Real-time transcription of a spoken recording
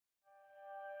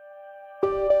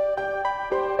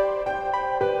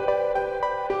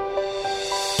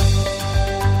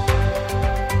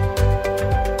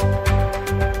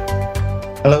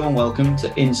Hello and welcome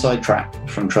to Inside Track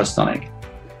from Trustonic.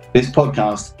 This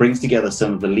podcast brings together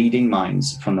some of the leading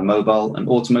minds from the mobile and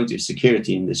automotive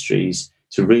security industries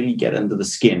to really get under the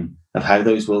skin of how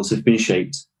those worlds have been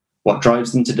shaped, what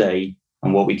drives them today,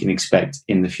 and what we can expect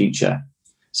in the future.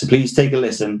 So please take a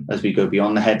listen as we go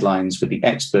beyond the headlines with the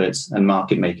experts and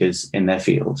market makers in their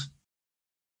field.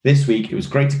 This week, it was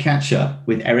great to catch up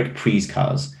with Eric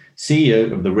Prieskars,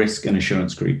 CEO of the Risk and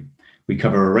Assurance Group. We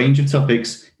cover a range of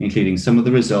topics, including some of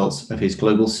the results of his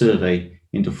global survey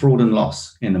into fraud and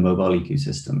loss in the mobile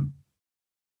ecosystem.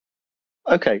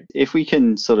 Okay, if we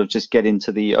can sort of just get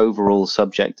into the overall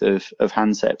subject of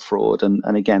handset fraud, and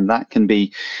again, that can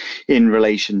be in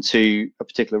relation to a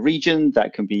particular region,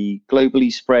 that can be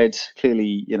globally spread.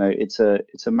 Clearly, you know, it's a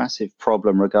massive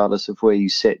problem regardless of where you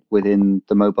sit within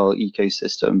the mobile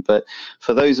ecosystem. But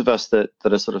for those of us that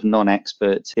are sort of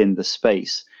non-experts in the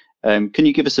space, can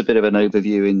you give us a bit of an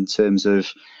overview in terms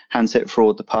of handset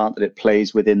fraud, the part that it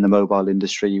plays within the mobile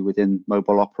industry, within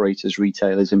mobile operators,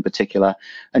 retailers in particular,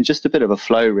 and just a bit of a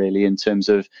flow really in terms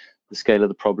of the scale of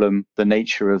the problem, the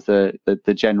nature of the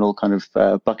general kind of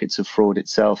buckets of fraud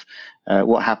itself,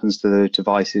 what happens to the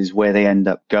devices, where they end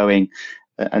up going,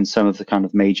 and some of the kind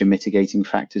of major mitigating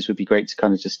factors. Would be great to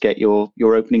kind of just get your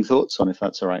opening thoughts on, if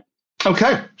that's all right.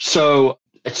 Okay, so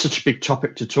it's such a big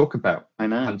topic to talk about. I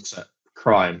know. Handset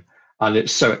crime. And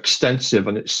it's so extensive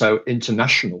and it's so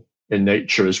international in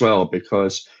nature as well,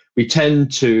 because we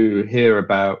tend to hear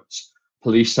about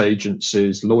police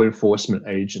agencies, law enforcement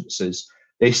agencies.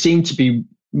 They seem to be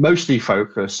mostly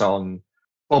focused on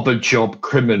job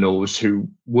criminals who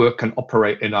work and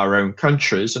operate in our own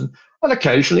countries. And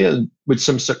occasionally, and with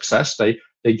some success, they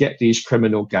get these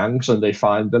criminal gangs and they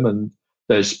find them, and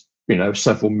there's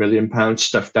several £1 million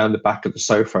stuffed down the back of the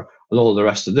sofa and all the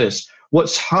rest of this.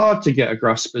 What's hard to get a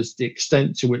grasp is the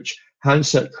extent to which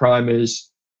handset crime is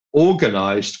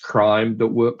organized crime that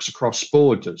works across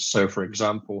borders. So, for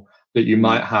example, that you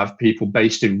might have people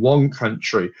based in one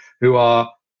country who are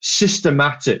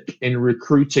systematic in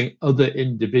recruiting other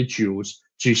individuals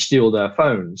to steal their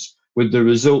phones, with the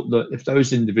result that if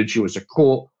those individuals are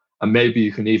caught, and maybe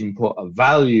you can even put a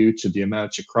value to the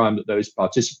amount of crime that those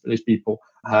people,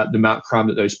 the amount of crime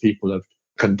that those people have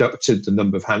conducted, the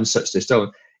number of handsets they've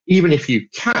stolen. Even if you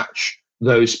catch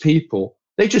those people,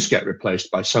 they just get replaced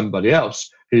by somebody else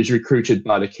who's recruited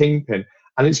by the kingpin.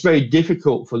 And it's very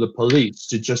difficult for the police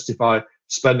to justify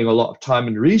spending a lot of time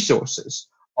and resources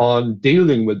on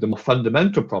dealing with the more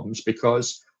fundamental problems,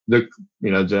 because the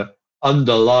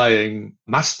underlying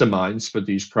masterminds for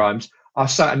these crimes are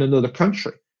sat in another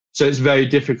country. So it's very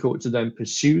difficult to then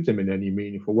pursue them in any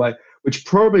meaningful way, which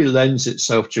probably lends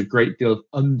itself to a great deal of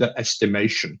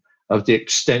underestimation of the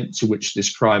extent to which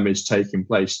this crime is taking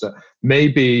place. That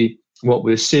maybe what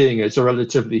we're seeing is a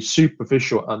relatively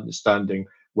superficial understanding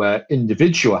where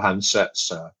individual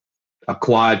handsets are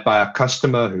acquired by a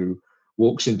customer who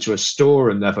walks into a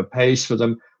store and never pays for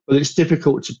them. But it's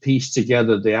difficult to piece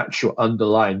together the actual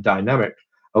underlying dynamic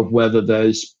of whether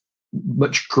there's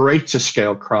much greater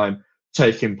scale crime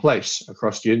taking place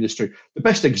across the industry. The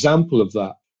best example of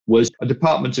that was a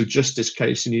Department of Justice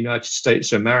case in the United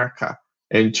States of America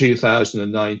in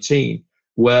 2019,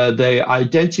 where they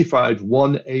identified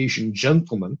one Asian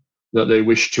gentleman that they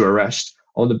wished to arrest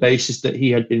on the basis that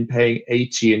he had been paying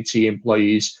AT&T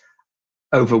employees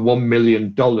over $1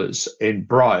 million in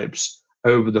bribes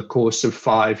over the course of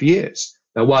 5 years.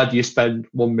 Now, why do you spend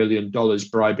 $1 million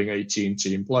bribing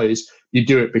AT&T employees? You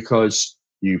do it because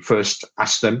you first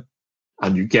ask them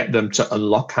and you get them to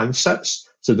unlock handsets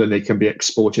so then they can be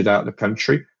exported out of the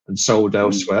country and sold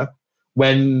elsewhere.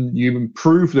 When you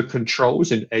improve the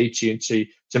controls in AT&T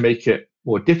to make it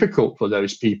more difficult for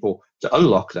those people to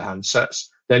unlock the handsets,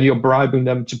 then you're bribing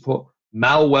them to put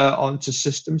malware onto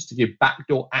systems, to give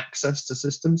backdoor access to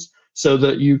systems, so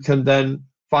that you can then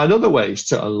find other ways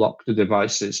to unlock the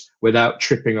devices without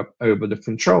tripping up over the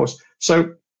controls.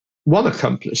 So one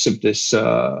accomplice of this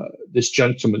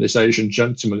gentleman, this Asian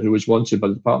gentleman who was wanted by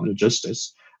the Department of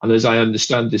Justice, and as I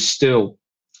understand is still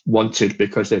wanted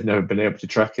because they've never been able to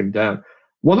track him down,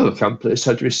 one of the accomplices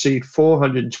had received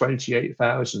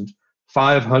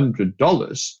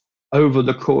 $428,500 over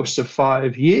the course of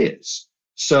 5 years.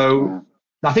 So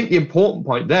I think the important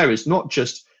point there is not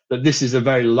just that this is a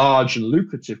very large and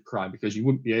lucrative crime, because you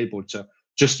wouldn't be able to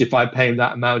justify paying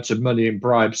that amount of money in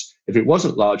bribes if it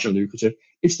wasn't large and lucrative.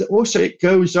 It's that also it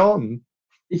goes on,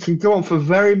 it can go on for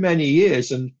very many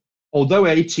years. And although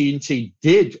AT&T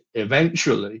did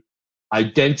eventually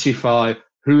identify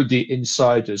who the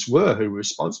insiders were who were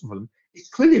responsible for them, it's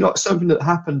clearly not something that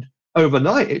happened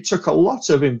overnight. It took a lot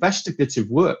of investigative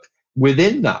work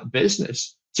within that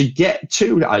business to get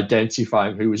to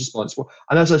identifying who is responsible.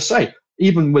 And as I say,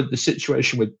 even with the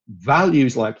situation with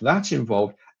values like that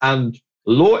involved and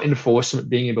law enforcement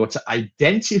being able to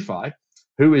identify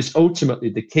who is ultimately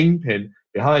the kingpin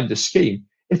behind the scheme,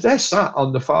 if they're sat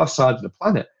on the far side of the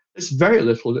planet, there's very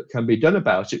little that can be done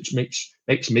about it, which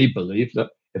makes me believe that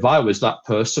if I was that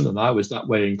person and I was that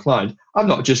way inclined, I'm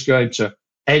not just going to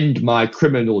end my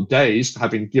criminal days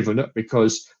having given up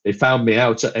because they found me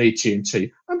out at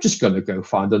AT&T. I'm just going to go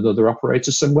find another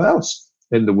operator somewhere else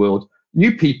in the world.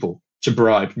 New people to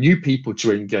bribe, new people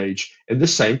to engage in the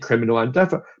same criminal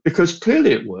endeavor, because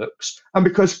clearly it works and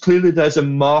because clearly there's a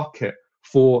market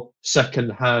for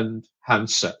second-hand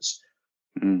handsets.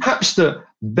 Perhaps the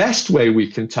best way we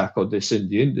can tackle this in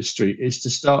the industry is to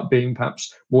start being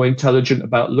perhaps more intelligent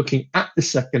about looking at the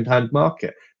second-hand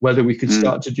market, whether we could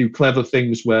start to do clever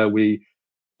things where we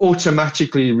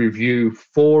automatically review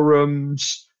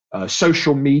forums,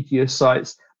 social media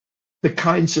sites, the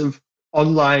kinds of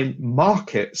online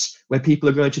markets where people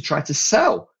are going to try to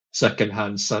sell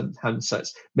second-hand handsets.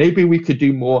 Maybe we could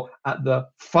do more at the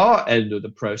far end of the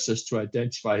process to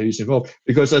identify who's involved.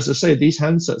 Because as I say, these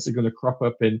handsets are going to crop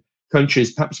up in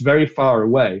countries perhaps very far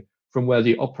away from where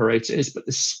the operator is. But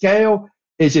the scale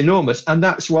is enormous. And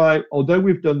that's why, although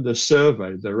we've done the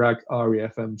survey, the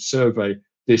REFM survey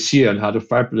this year and had a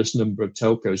fabulous number of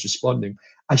telcos responding,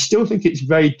 I still think it's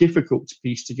very difficult to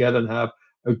piece together and have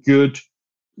a good,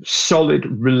 solid,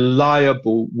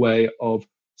 reliable way of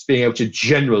being able to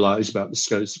generalize about the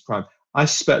scales of crime. I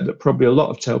suspect that probably a lot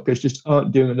of telcos just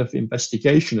aren't doing enough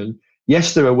investigation. And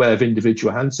yes, they're aware of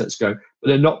individual handsets going, but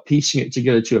they're not piecing it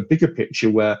together to a bigger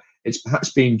picture where it's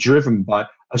perhaps being driven by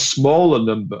a smaller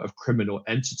number of criminal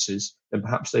entities than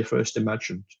perhaps they first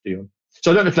imagined, Dion. So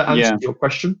I don't know if that answers your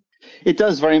question. It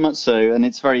does, very much so. And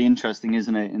it's very interesting,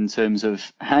 isn't it, in terms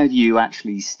of how do you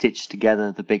actually stitch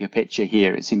together the bigger picture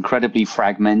here? It's incredibly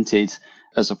fragmented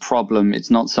as a problem. It's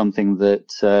not something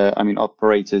that,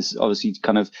 operators obviously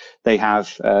they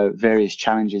have various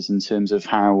challenges in terms of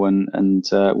how and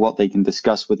what they can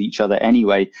discuss with each other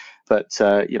anyway. But,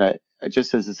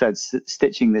 just as I said,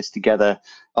 stitching this together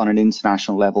on an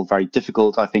international level, very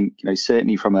difficult. I think,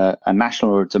 certainly from a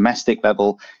national or a domestic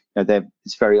level,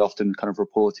 it's very often kind of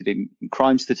reported in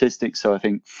crime statistics. So I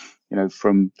think,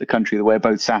 from the country that we're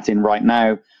both sat in right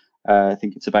now, I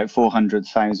think it's about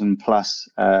 400,000 plus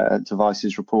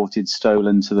devices reported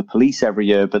stolen to the police every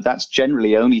year, but that's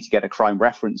generally only to get a crime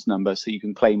reference number so you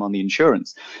can claim on the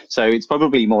insurance. So it's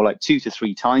probably more like 2 to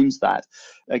 3 times that.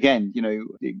 Again,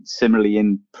 similarly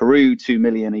in Peru, 2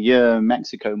 million a year,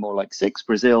 Mexico more like 6,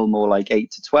 Brazil more like 8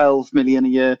 to 12 million a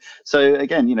year. So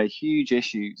again, huge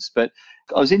issues. But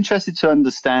I was interested to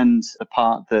understand the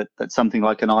part that something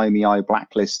like an IMEI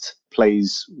blacklist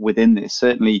plays within this.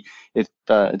 Certainly, if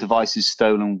a device is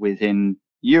stolen within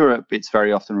Europe, it's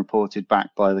very often reported back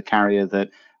by the carrier that,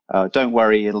 don't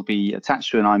worry, it'll be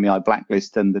attached to an IMEI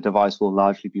blacklist and the device will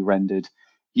largely be rendered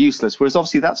useless. Whereas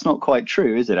obviously that's not quite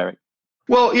true, is it, Eric?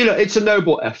 Well, it's a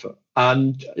noble effort,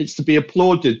 and it's to be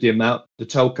applauded the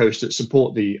telcos that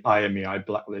support the IMEI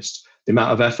blacklist, the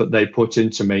amount of effort they put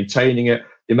into maintaining it,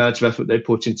 the amount of effort they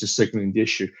put into signaling the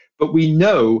issue. But we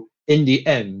know in the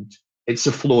end, it's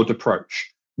a flawed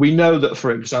approach. We know that,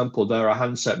 for example, there are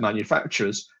handset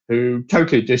manufacturers who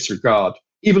totally disregard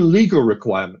even legal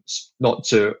requirements not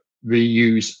to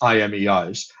reuse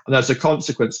IMEIs. And as a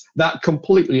consequence, that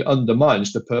completely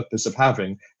undermines the purpose of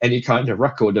having any kind of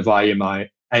record of IMEI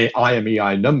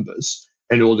numbers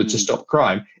in order to stop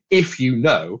crime, if you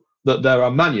know that there are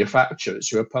manufacturers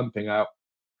who are pumping out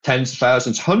tens of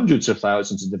thousands, hundreds of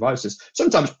thousands of devices,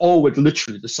 sometimes all with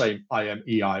literally the same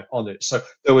IMEI on it. So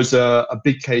there was a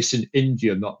big case in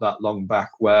India not that long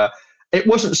back where it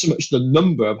wasn't so much the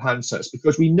number of handsets,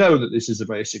 because we know that this is a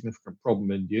very significant problem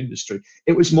in the industry.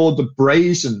 It was more the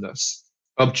brazenness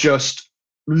of just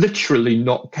literally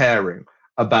not caring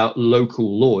about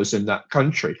local laws in that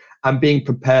country and being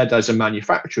prepared as a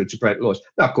manufacturer to break laws.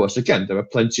 Now, of course, again, there are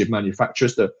plenty of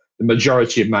manufacturers, the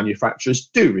majority of manufacturers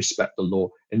do respect the law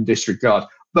in this regard.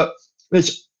 But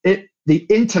the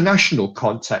international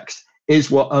context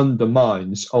is what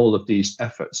undermines all of these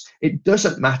efforts. It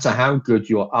doesn't matter how good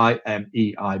your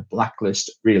IMEI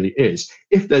blacklist really is.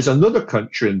 If there's another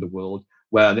country in the world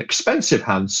where an expensive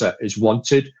handset is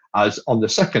wanted as on the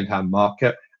second-hand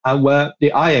market, and where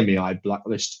the IMEI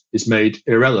blacklist is made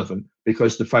irrelevant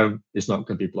because the phone is not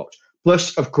going to be blocked.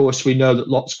 Plus, of course, we know that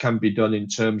lots can be done in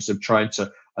terms of trying to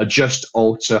adjust,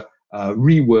 alter,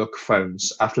 rework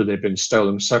phones after they've been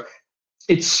stolen. So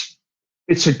it's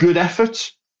a good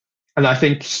effort. And I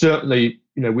think certainly,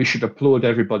 we should applaud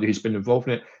everybody who's been involved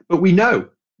in it. But we know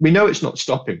we know it's not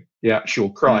stopping the actual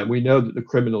crime. We know that the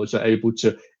criminals are able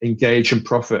to engage and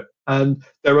profit. And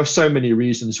there are so many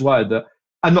reasons why that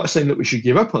I'm not saying that we should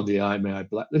give up on the IMEI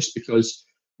blacklist, because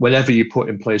whenever you put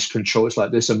in place controls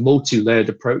like this, a multi-layered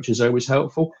approach is always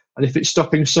helpful. And if it's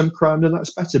stopping some crime, then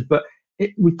that's better. But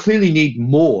we clearly need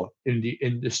more in the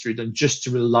industry than just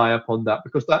to rely upon that,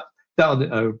 because that on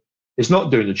its own is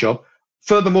not doing the job.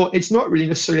 Furthermore, it's not really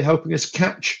necessarily helping us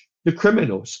catch the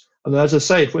criminals. And as I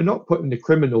say, if we're not putting the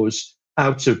criminals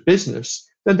out of business,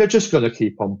 then they're just going to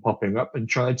keep on popping up and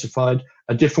trying to find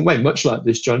a different way, much like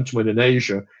this gentleman in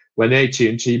Asia. When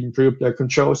AT&T improved their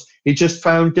controls, he just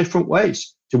found different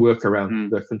ways to work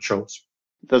around their controls.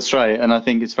 That's right. And I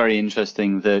think it's very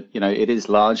interesting that, it is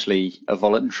largely a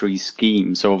voluntary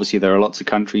scheme. So obviously there are lots of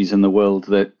countries in the world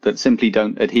that simply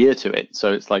don't adhere to it.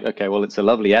 So it's like, okay, well, it's a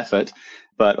lovely effort.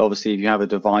 But obviously, if you have a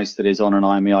device that is on an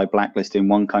IMEI blacklist in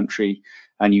one country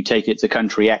and you take it to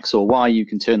country X or Y, you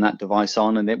can turn that device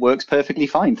on and it works perfectly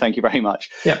fine. Thank you very much.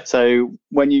 Yeah. So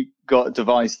when you got a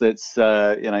device that's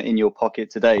in your pocket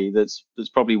today, that's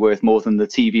probably worth more than the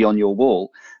TV on your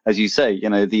wall, as you say,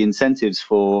 the incentives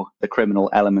for the criminal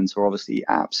elements are obviously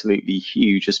absolutely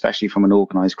huge, especially from an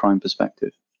organized crime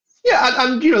perspective. Yeah,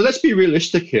 and let's be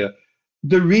realistic here.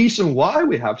 The reason why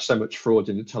we have so much fraud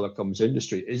in the telecoms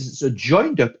industry is it's a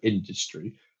joined up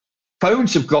industry.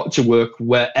 Phones have got to work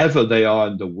wherever they are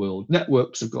in the world.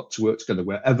 Networks have got to work together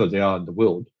wherever they are in the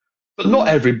world. But not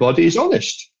everybody is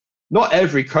honest. Not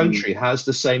every country has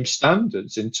the same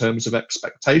standards in terms of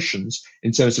expectations,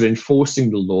 in terms of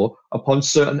enforcing the law upon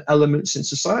certain elements in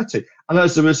society. And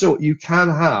as a result, you can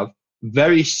have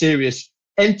very serious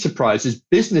enterprises,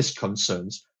 business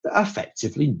concerns that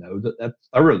effectively know that they're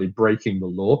thoroughly breaking the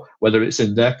law, whether it's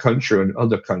in their country or in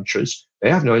other countries. They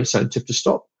have no incentive to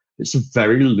stop. It's a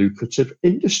very lucrative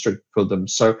industry for them.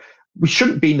 So we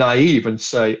shouldn't be naive and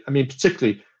say,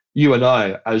 particularly you and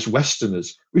I as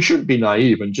Westerners, we shouldn't be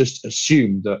naive and just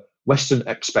assume that Western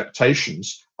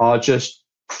expectations are just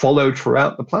followed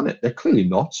throughout the planet. They're clearly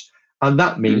not. And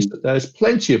that means that there's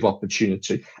plenty of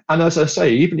opportunity. And as I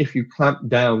say, even if you clamp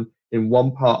down in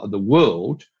one part of the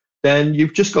world, then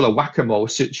you've just got a whack-a-mole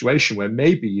situation where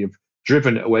maybe you've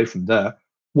driven it away from there.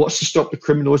 What's to stop the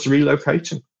criminals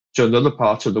relocating to another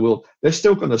part of the world? They're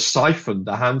still going to siphon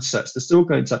the handsets. They're still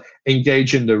going to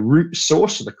engage in the root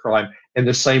source of the crime in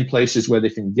the same places where they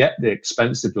can get the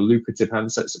expensive, the lucrative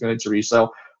handsets they're going to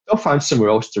resell. They'll find somewhere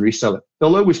else to resell it.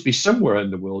 There'll always be somewhere in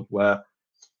the world where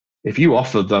if you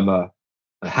offer them a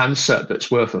handset that's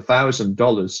worth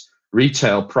 $1,000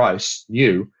 retail price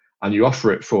new, and you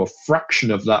offer it for a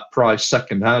fraction of that price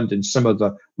secondhand in some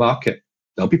other market,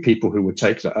 there'll be people who would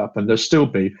take that up, and there'll still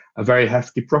be a very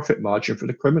hefty profit margin for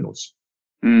the criminals.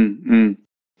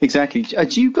 Exactly.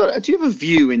 Do you have a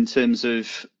view in terms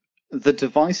of the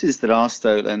devices that are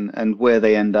stolen and where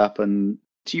they end up? And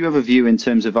do you have a view in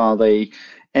terms of, are they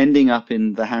ending up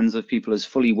in the hands of people as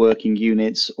fully working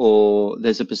units, or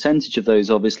there's a percentage of those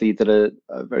obviously that are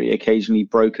very occasionally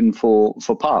broken for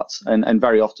parts, and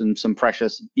very often some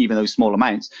precious, even those small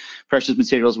amounts, precious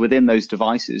materials within those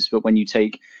devices. But when you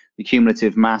take the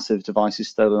cumulative mass of devices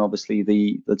stolen, obviously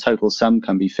the total sum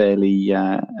can be fairly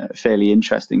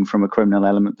interesting from a criminal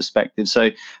element perspective. So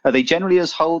are they generally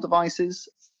as whole devices?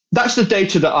 That's the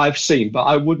data that I've seen, but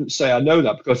I wouldn't say I know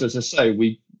that, because as I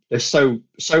say, there's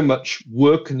so much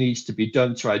work needs to be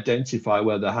done to identify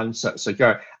where the handsets are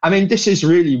going. This is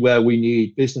really where we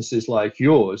need businesses like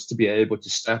yours to be able to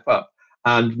step up.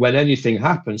 And when anything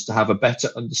happens, to have a better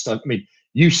understanding.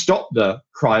 You stop the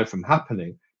crime from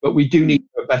happening, but we do need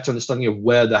a better understanding of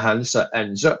where the handset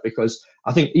ends up, because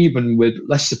I think even with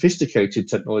less sophisticated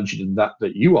technology than that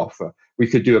you offer, we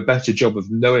could do a better job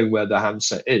of knowing where the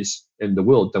handset is in the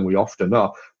world than we often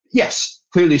are. Yes,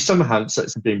 clearly some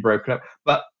handsets have been broken up,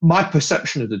 but my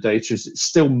perception of the data is it's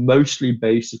still mostly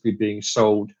basically being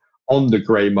sold on the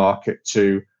grey market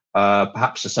to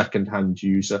perhaps a second-hand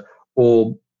user,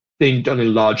 or being done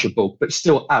in larger bulk, but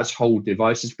still as whole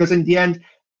devices, because in the end,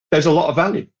 there's a lot of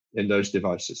value in those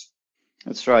devices.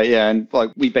 That's right, yeah, and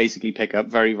we basically pick up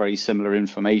very, very similar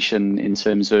information in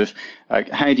terms of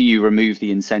how do you remove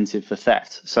the incentive for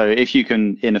theft? So if you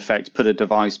can, in effect, put a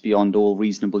device beyond all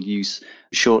reasonable use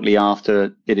shortly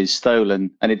after it is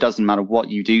stolen, and it doesn't matter what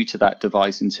you do to that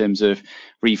device in terms of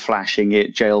reflashing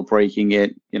it, jailbreaking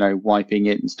it, wiping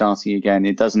it and starting again,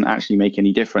 it doesn't actually make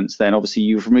any difference. Then obviously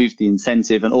you've removed the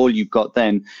incentive, and all you've got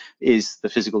then is the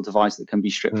physical device that can be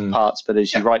stripped of parts. But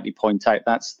as you rightly point out,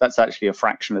 that's actually a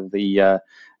fraction of the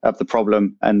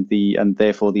problem, and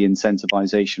therefore the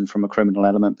incentivization from a criminal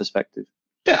element perspective.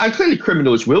 Yeah, and clearly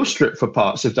criminals will strip for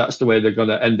parts if that's the way they're going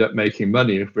to end up making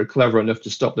money, if we're clever enough to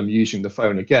stop them using the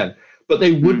phone again. but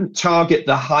they wouldn't target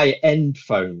the high-end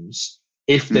phones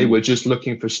if they were just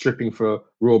looking for stripping for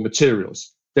raw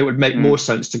materials. They would make more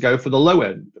sense to go for the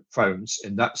low-end phones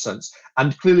in that sense.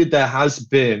 And clearly there has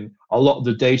been a lot of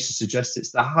the data suggests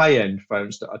it's the high-end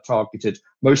phones that are targeted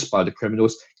most by the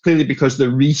criminals, clearly because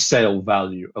the resale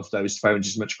value of those phones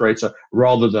is much greater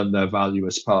rather than their value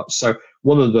as parts. So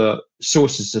one of the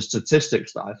sources of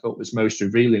statistics that I thought was most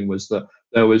revealing was that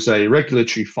there was a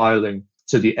regulatory filing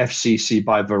to the FCC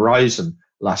by Verizon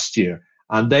last year,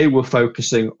 and they were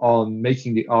focusing on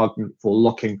making the argument for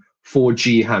locking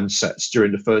 4G handsets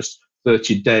during the first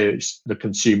 30 days the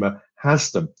consumer has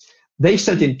them. They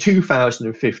said in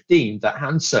 2015 that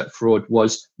handset fraud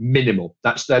was minimal.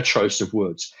 That's their choice of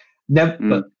words.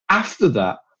 But after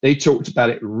that, they talked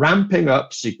about it ramping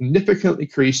up, significantly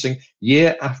increasing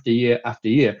year after year after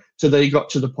year. So they got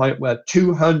to the point where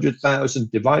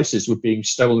 200,000 devices were being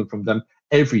stolen from them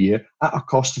every year at a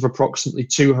cost of approximately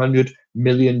 $200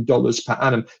 million per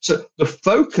annum. So the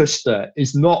focus there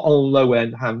is not on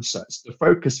low-end handsets. The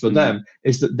focus for them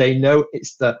is that they know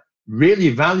it's the really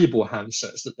valuable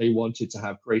handsets that they wanted to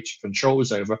have greater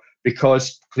controls over,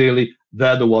 because clearly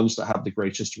they're the ones that have the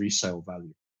greatest resale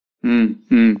value.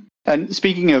 And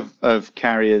speaking of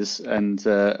carriers and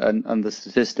the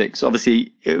statistics,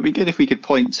 obviously it would be good if we could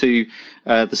point to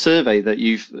the survey that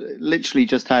you've literally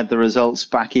just had the results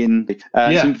back in.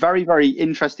 Some very, very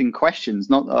interesting questions.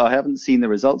 I haven't seen the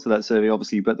results of that survey,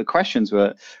 obviously, but the questions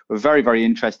were very, very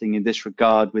interesting in this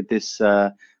regard with this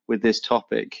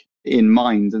topic in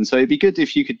mind. And so it'd be good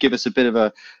if you could give us a bit of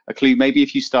a clue, maybe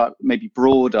if you start maybe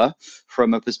broader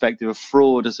from a perspective of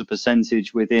fraud as a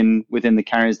percentage within the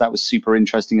carriers. That was super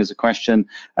interesting as a question.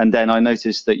 And then I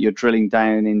noticed that you're drilling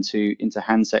down into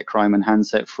handset crime and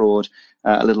handset fraud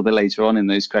a little bit later on in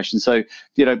those questions. So,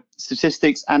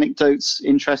 statistics, anecdotes,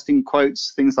 interesting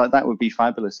quotes, things like that would be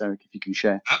fabulous, Eric, if you can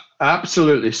share.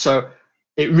 Absolutely. So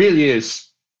it really is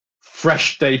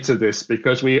fresh data, this,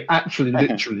 because we actually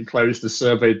literally closed the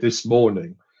survey this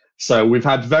morning. So we've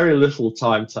had very little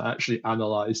time to actually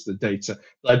analyze the data.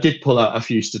 But I did pull out a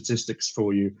few statistics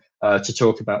for you to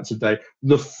talk about today.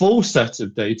 The full set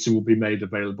of data will be made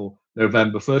available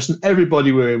November 1st, and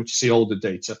everybody will be able to see all the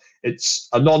data. It's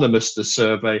anonymous, the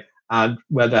survey, and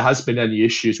where there has been any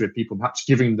issues with people perhaps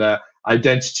giving their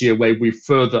identity away, we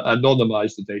further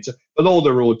anonymize the data, but all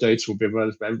the raw data will be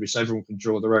available to everybody, so everyone can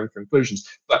draw their own conclusions.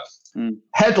 But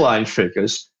headline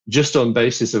figures, just on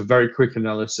basis of very quick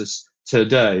analysis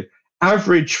today,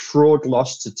 average fraud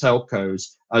loss to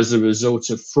telcos as a result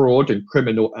of fraud and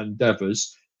criminal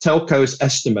endeavors, telcos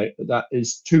estimate that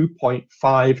is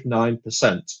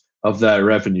 2.59% of their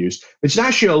revenues, which is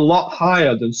actually a lot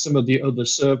higher than some of the other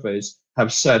surveys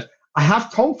have said. I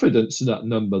have confidence in that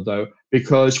number, though,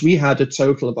 because we had a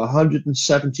total of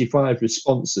 175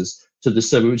 responses to the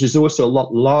survey, which is also a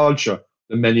lot larger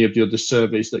than many of the other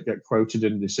surveys that get quoted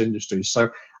in this industry. So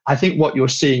I think what you're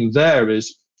seeing there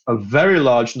is a very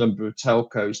large number of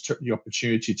telcos took the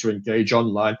opportunity to engage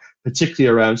online,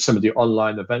 particularly around some of the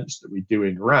online events that we do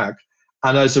in RAG.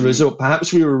 And as a result,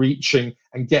 perhaps we were reaching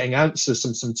and getting answers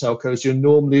from some telcos who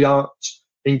normally aren't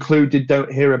included, don't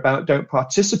hear about, don't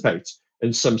participate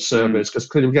in some surveys, because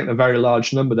clearly we're getting a very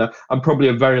large number there, and probably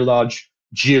a very large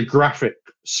geographic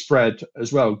spread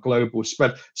as well, global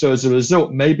spread. So as a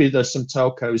result, maybe there's some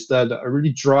telcos there that are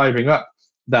really driving up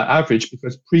that average,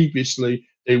 because previously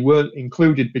they weren't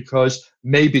included, because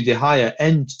maybe the higher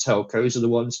end telcos are the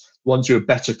ones who are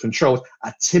better controlled,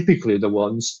 are typically the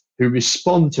ones who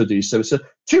respond to these. So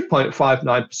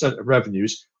 2.59% of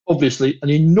revenues, obviously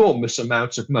an enormous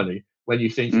amount of money when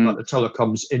you think about the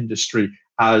telecoms industry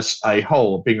as a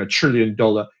whole, being $1 trillion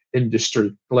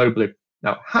industry globally.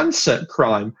 Now, handset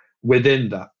crime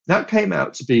within that came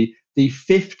out to be the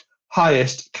 5th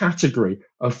highest category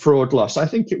of fraud loss. I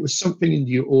think it was something in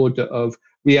the order of,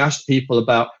 we asked people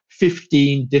about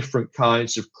 15 different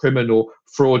kinds of criminal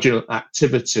fraudulent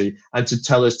activity, and to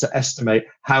tell us to estimate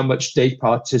how much they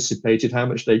participated, how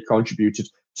much they contributed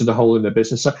to the whole in their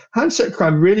business. So handset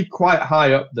crime really quite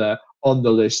high up there on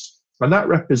the list, and that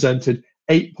represented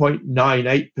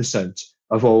 8.98%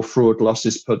 of all fraud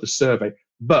losses per the survey.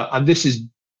 But, and this is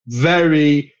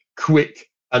very quick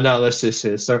analysis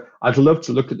here, so I'd love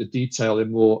to look at the detail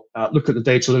in more, look at the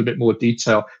data a little bit more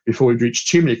detail before we reach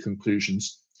too many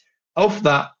conclusions. Of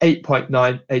that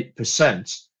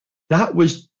 8.98%,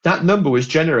 that number was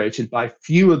generated by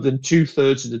fewer than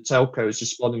 2/3 of the telcos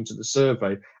responding to the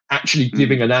survey actually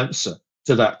giving an answer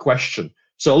to that question.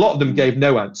 So a lot of them gave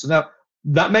no answer. Now,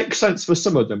 that makes sense for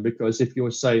some of them, because if you're,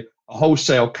 say, a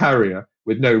wholesale carrier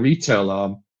with no retail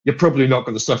arm, you're probably not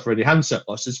going to suffer any handset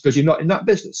losses because you're not in that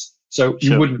business. So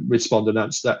you wouldn't respond and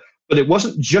answer that. But it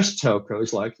wasn't just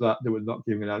telcos like that were not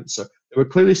giving an answer. There were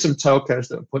clearly some telcos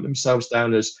that put themselves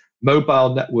down as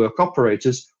mobile network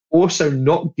operators, also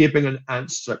not giving an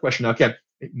answer to that question. Now, again,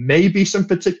 it may be some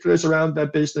particulars around their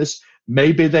business.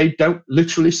 Maybe they don't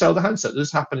literally sell the handset.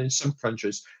 This happens in some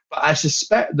countries. But I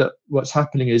suspect that what's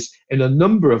happening is, in a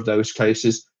number of those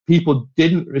cases, people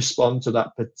didn't respond to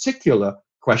that particular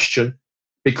question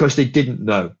because they didn't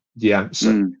know the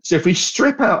answer. So if we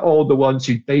strip out all the ones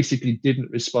who basically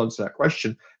didn't respond to that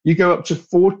question, you go up to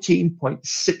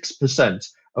 14.6%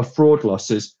 of fraud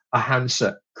losses are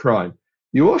handset crime.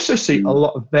 You also see a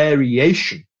lot of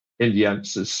variation in the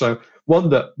answers. So one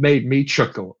that made me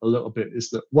chuckle a little bit is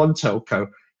that one telco,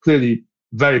 clearly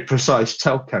very precise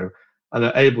telco, and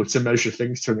are able to measure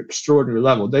things to an extraordinary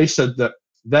level. They said that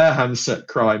their handset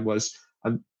crime was,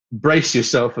 and brace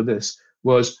yourself for this,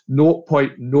 was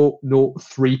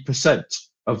 0.003%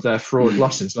 of their fraud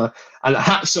losses. And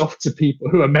hats off to people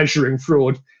who are measuring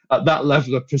fraud at that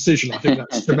level of precision. I think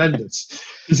that's tremendous.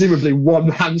 Presumably one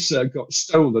handset got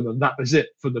stolen and that was it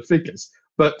for the figures.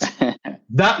 But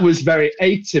that was very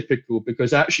atypical,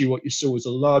 because actually what you saw was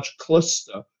a large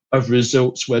cluster of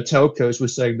results where telcos were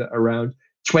saying that around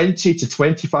 20 to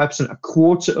 25%, a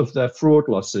quarter of their fraud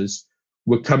losses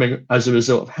were coming as a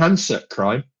result of handset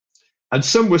crime. And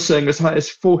some were saying as high as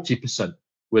 40%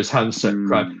 was handset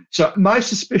crime. So my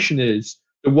suspicion is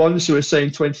the ones who are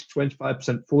saying 20,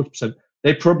 25%, 40%,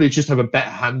 they probably just have a better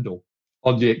handle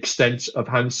on the extent of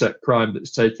handset crime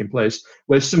that's taking place,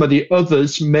 where some of the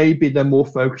others, maybe they're more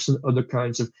focused on other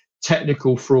kinds of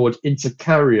technical fraud,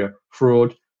 inter-carrier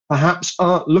fraud, perhaps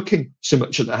aren't looking so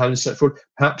much at the handset fraud.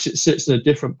 Perhaps it sits in a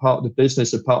different part of the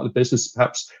business, a part of the business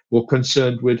perhaps more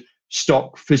concerned with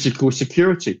stock physical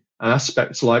security and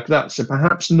aspects like that. So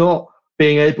perhaps not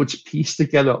being able to piece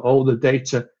together all the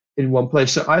data in one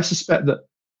place. So I suspect that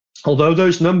although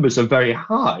those numbers are very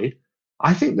high,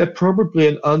 I think they're probably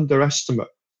an underestimate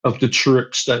of the true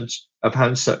extent of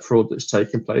handset fraud that's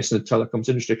taking place in the telecoms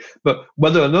industry. But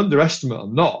whether an underestimate or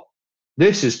not,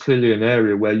 this is clearly an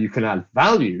area where you can add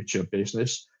value to your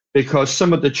business, because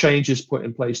some of the changes put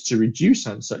in place to reduce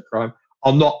handset crime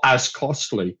are not as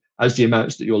costly as the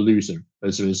amounts that you're losing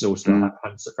as a result of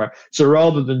handset crime. So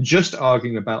rather than just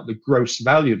arguing about the gross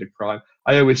value of the crime,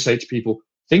 I always say to people,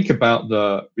 think about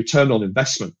the return on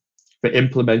investment for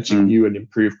implementing new and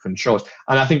improved controls.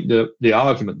 And I think the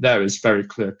argument there is very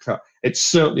clear cut. It's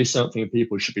certainly something that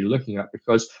people should be looking at,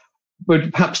 because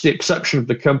with perhaps the exception of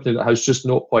the company that has just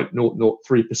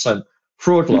 0.003%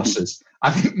 fraud losses,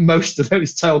 I think most of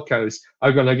those telcos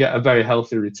are going to get a very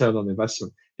healthy return on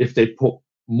investment if they put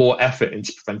more effort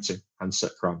into preventing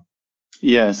handset crime.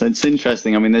 Yes, it's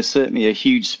interesting. I mean, there's certainly a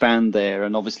huge span there.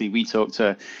 And obviously we talk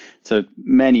to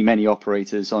many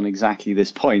operators on exactly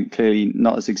this point, clearly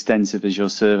not as extensive as your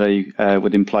survey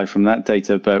would imply from that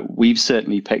data, but we've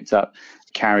certainly picked up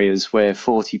carriers where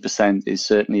 40% is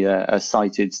certainly a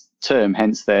cited term,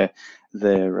 hence their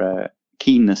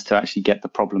keenness to actually get the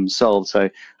problem solved.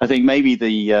 So I think maybe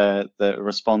the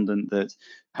respondent that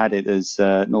had it as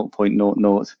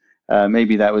 0.00,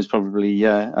 maybe that was probably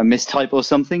a mistype or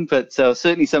something, but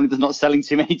certainly somebody that's not selling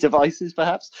too many devices,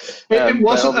 perhaps. It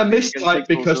wasn't a mistype,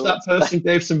 because that person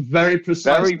gave some very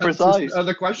precise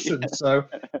other questions. Yeah. So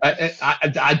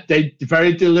they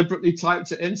very deliberately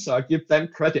typed it in, so I give them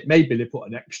credit. Maybe they put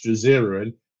an extra zero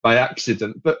in by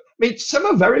accident, but I mean, some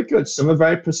are very good, some are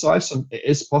very precise, and it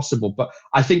is possible. But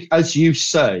I think, as you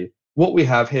say, what we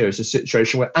have here is a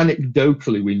situation where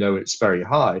anecdotally we know it's very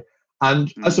high.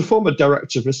 And as a former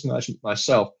director of risk management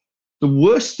myself, the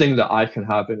worst thing that I can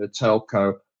have in a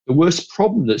telco, the worst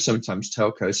problem that sometimes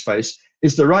telcos face,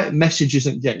 is the right message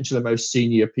isn't getting to the most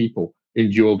senior people in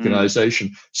the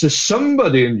organization. So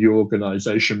somebody in the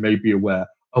organization may be aware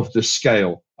of the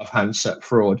scale of handset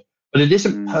fraud, but it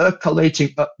isn't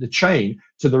percolating up the chain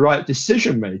to the right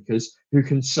decision makers who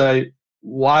can say,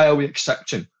 why are we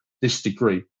accepting this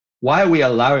degree? Why are we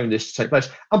allowing this to take place?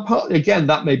 And partly, again,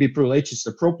 that may be related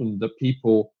to the problem that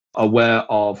people are aware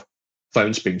of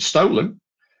phones being stolen,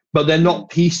 but they're not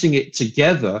piecing it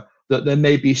together that there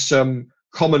may be some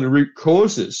common root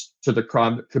causes to the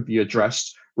crime that could be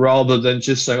addressed, rather than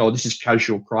just saying, oh, this is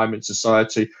casual crime in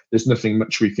society, there's nothing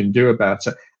much we can do about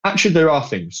it. Actually, there are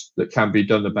things that can be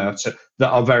done about it that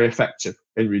are very effective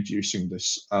in reducing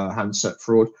this handset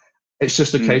fraud. It's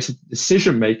just a case of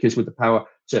decision makers with the power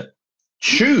to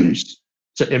choose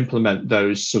to implement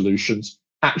those solutions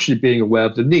actually being aware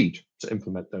of the need to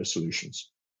implement those solutions.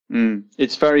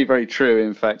 It's very, very true.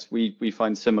 In fact, we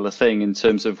find similar thing in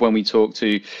terms of when we talk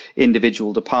to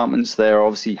individual departments, they're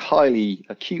obviously highly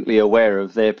acutely aware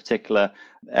of their particular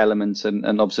elements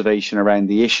and observation around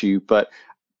the issue. But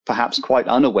perhaps quite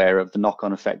unaware of the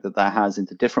knock-on effect that that has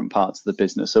into different parts of the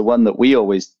business. So one that we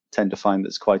always tend to find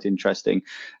that's quite interesting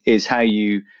is how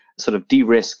you sort of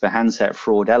de-risk the handset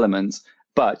fraud elements,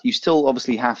 but you still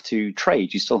obviously have to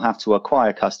trade, you still have to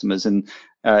acquire customers. And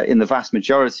in the vast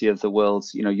majority of the world,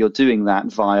 you're doing that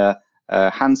via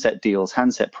handset deals,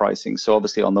 handset pricing. So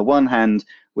obviously on the one hand,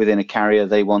 within a carrier,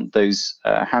 they want those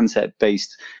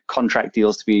handset-based contract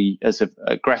deals to be as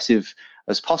aggressive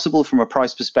as possible from a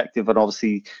price perspective. And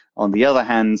obviously, on the other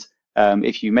hand,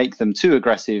 if you make them too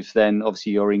aggressive, then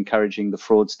obviously you're encouraging the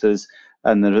fraudsters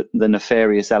and the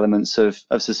nefarious elements of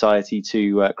society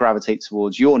to gravitate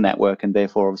towards your network, and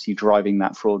therefore obviously driving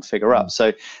that fraud figure up.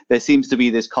 So there seems to be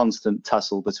this constant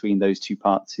tussle between those two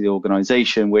parts of the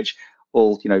organization, which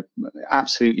all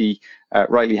absolutely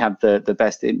rightly have the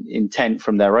best intent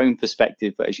from their own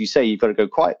perspective, but as you say, you've got to go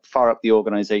quite far up the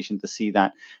organization to see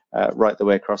that right the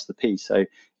way across the piece. So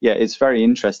yeah, it's very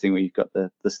interesting where you've got the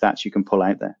stats you can pull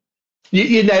out there.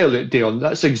 You nailed it, Dion.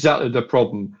 That's exactly the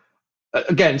problem.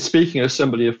 Again, speaking as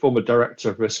somebody, a former director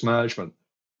of risk management,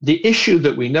 the issue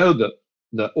that we know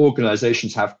that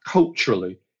organizations have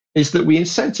culturally is that we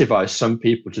incentivize some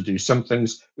people to do some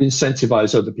things, we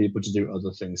incentivize other people to do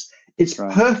other things. It's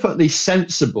right. Perfectly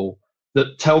sensible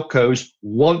that telcos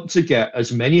want to get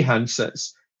as many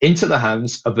handsets into the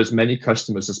hands of as many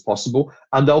customers as possible,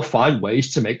 and they'll find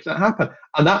ways to make that happen.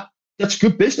 And that's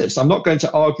good business. I'm not going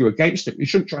to argue against it. We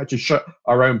shouldn't try to shut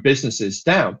our own businesses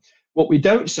down. What we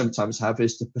don't sometimes have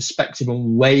is the perspective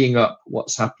on weighing up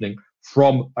what's happening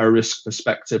from a risk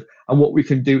perspective, and what we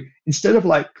can do instead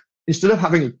of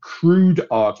having a crude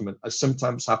argument, as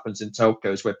sometimes happens in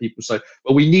telcos, where people say,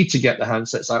 well, we need to get the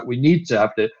handsets out, we need to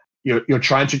have you're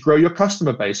trying to grow your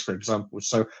customer base, for example.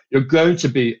 So you're going to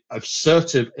be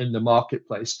assertive in the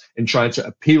marketplace in trying to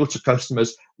appeal to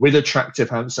customers with attractive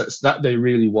handsets that they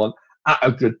really want at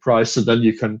a good price, so then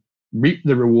you can reap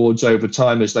the rewards over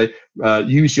time as they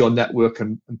use your network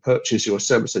and purchase your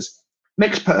services.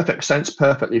 Makes perfect sense,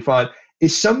 perfectly fine.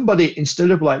 Is somebody,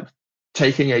 instead of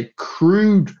taking a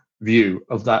crude view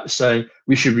of that, saying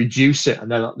we should reduce it, and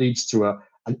then that leads to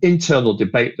an internal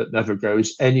debate that never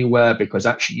goes anywhere, because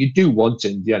actually you do want to,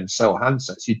 in the end, sell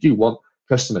handsets. You do want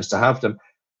customers to have them.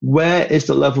 Where is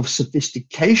the level of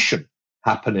sophistication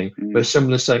happening where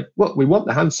someone is saying, well, we want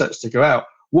the handsets to go out.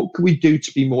 What can we do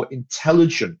to be more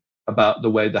intelligent about the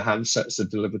way the handsets are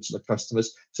delivered to the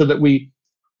customers, so that we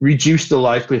reduce the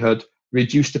likelihood,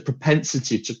 reduce the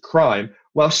propensity to crime,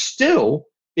 while still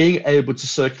being able to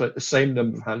circulate the same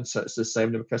number of handsets, the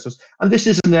same number of customers? And this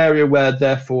is an area where,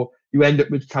 therefore, you end up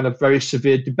with kind of very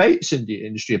severe debates in the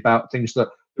industry about things that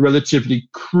the relatively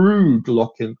crude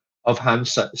lock-in of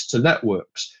handsets to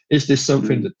networks. Is this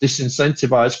something that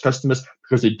disincentivizes customers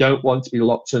because they don't want to be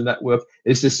locked to a network?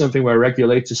 Is this something where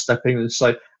regulators step in and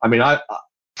say,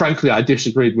 frankly, I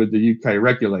disagreed with the UK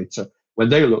regulator when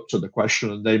they looked at the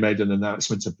question and they made an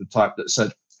announcement of the type that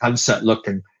said handset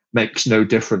locking makes no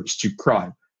difference to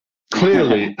crime.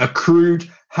 Clearly, a crude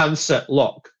handset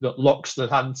lock that locks the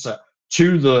handset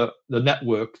to the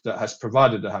network that has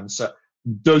provided the handset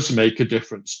does make a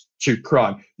difference to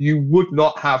crime. You would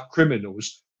not have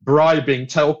criminals bribing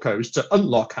telcos to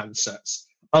unlock handsets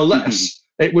unless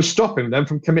it was stopping them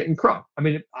from committing crime.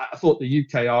 I thought the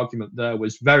UK argument there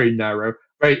was very narrow,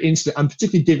 very instant, and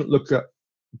particularly didn't look at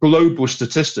global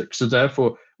statistics. So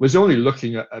therefore, was only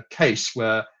looking at a case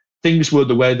where things were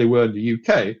the way they were in the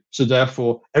UK, so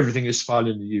therefore everything is fine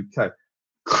in the UK.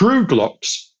 Crude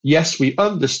locks, yes, we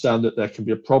understand that there can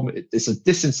be a problem. It's a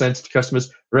disincentive to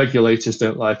customers. Regulators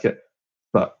don't like it,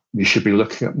 but we should be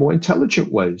looking at more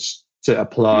intelligent ways to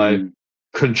apply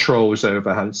controls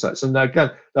over handsets. And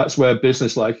again, that's where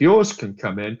business like yours can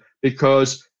come in,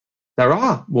 because there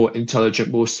are more intelligent,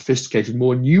 more sophisticated,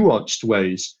 more nuanced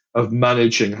ways of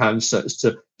managing handsets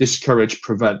to discourage,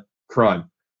 prevent crime.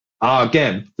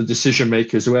 Again, the decision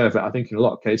makers are aware of it. I think in a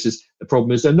lot of cases, the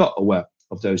problem is they're not aware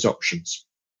of those options.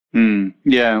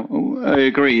 Yeah, I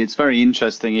agree. It's very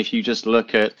interesting. If you just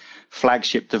look at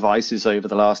flagship devices over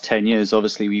the last 10 years,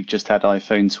 obviously we've just had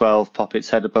iPhone 12 pop its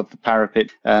head above the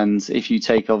parapet. And if you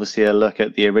take obviously a look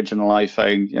at the original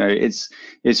iPhone,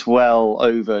 it's well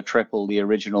over triple the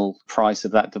original price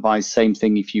of that device. Same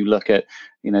thing if you look at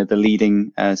the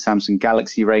leading Samsung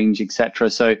Galaxy range, etc.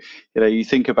 So you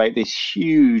think about this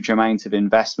huge amount of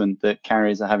investment that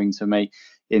carriers are having to make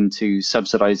into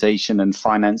subsidization and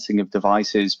financing of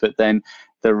devices, but then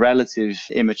the relative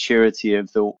immaturity of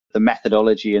the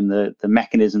methodology and the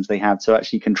mechanisms they have to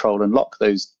actually control and lock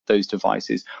those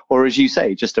devices. Or as you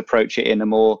say, just approach it in a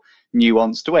more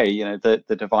nuanced way.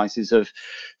 The devices have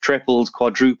tripled,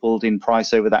 quadrupled in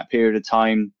price over that period of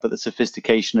time, but the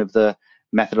sophistication of the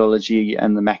methodology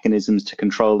and the mechanisms to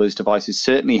control those devices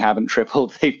certainly haven't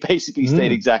tripled. They've basically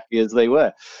stayed exactly as they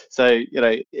were. So,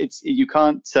 you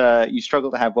can't, you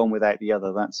struggle to have one without the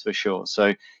other, that's for sure.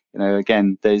 So,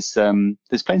 again, there's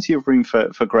plenty of room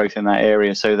for growth in that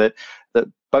area so that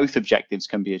both objectives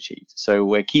can be achieved. So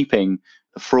we're keeping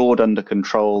the fraud under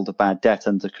control, the bad debt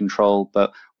under control,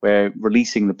 but we're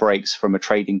releasing the brakes from a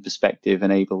trading perspective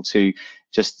and able to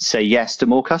just say yes to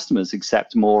more customers,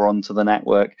 accept more onto the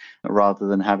network, rather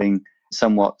than having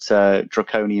somewhat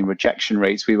draconian rejection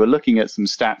rates. We were looking at some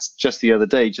stats just the other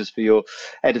day, just for your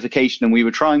edification, and we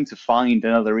were trying to find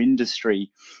another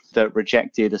industry that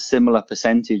rejected a similar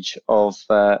percentage of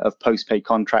postpaid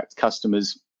contract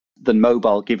customers than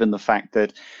mobile, given the fact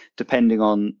that depending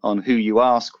on who you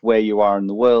ask, where you are in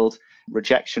the world,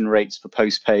 rejection rates for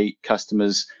postpaid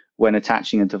customers when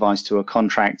attaching a device to a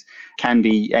contract can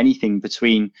be anything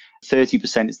between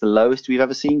 30% is the lowest we've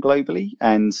ever seen globally,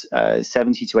 and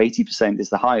 70 to 80% is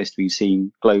the highest we've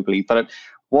seen globally. But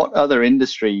what other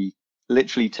industry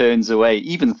literally turns away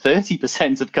even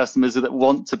 30% of customers that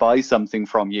want to buy something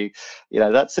from you?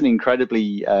 That's an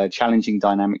incredibly challenging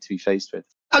dynamic to be faced with.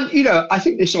 And, I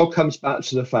think this all comes back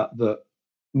to the fact that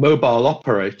mobile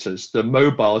operators, the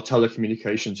mobile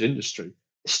telecommunications industry,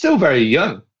 is still very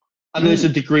young. And there's a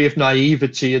degree of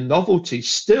naivety and novelty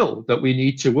still that we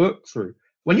need to work through.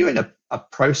 When you're in a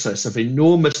process of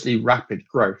enormously rapid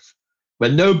growth,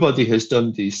 where nobody has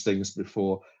done these things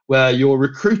before, where you're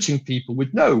recruiting people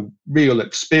with no real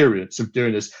experience of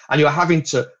doing this, and you're having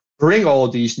to bring all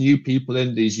these new people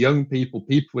in, these young people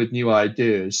with new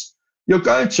ideas, you're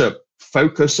going to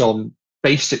focus on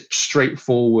basic,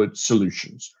 straightforward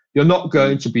solutions. You're not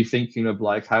going to be thinking of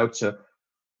like how to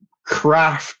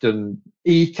craft and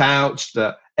eke out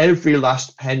every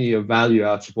last penny of value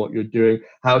out of what you're doing,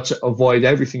 how to avoid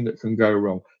everything that can go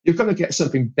wrong. You're going to get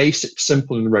something basic,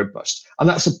 simple, and robust. And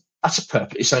that's a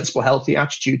perfectly sensible, healthy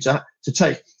attitude to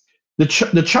take. The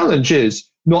challenge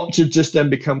is not to just then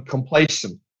become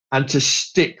complacent and to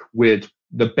stick with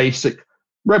the basic,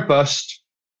 robust,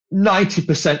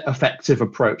 90% effective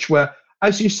approach where,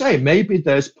 as you say, maybe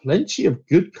there's plenty of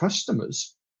good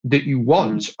customers that you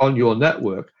want on your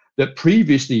network that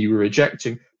previously you were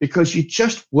rejecting because you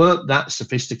just weren't that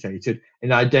sophisticated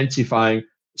in identifying,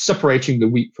 separating the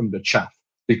wheat from the chaff,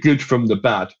 the good from the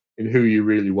bad in who you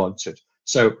really wanted.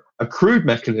 So a crude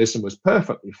mechanism was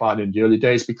perfectly fine in the early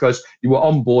days because you were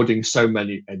onboarding so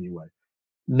many anyway.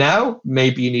 Now,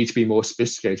 maybe you need to be more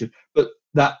sophisticated, but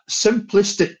that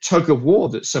simplistic tug of war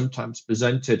that's sometimes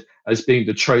presented as being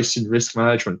the choice in risk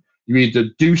management, you either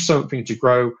do something to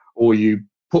grow or you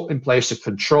put in place a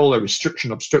control, a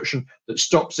restriction, obstruction that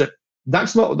stops it.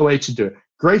 That's not the way to do it.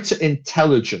 Greater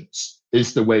intelligence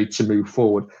is the way to move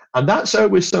forward. And that's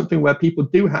always something where people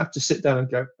do have to sit down and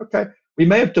go, okay, we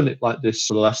may have done it like this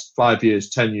for the last 5 years,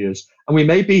 10 years, and we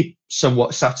may be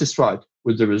somewhat satisfied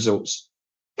with the results.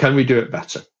 Can we do it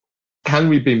better? Can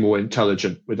we be more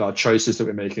intelligent with our choices that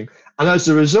we're making? And as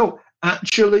a result,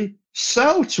 actually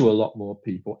sell to a lot more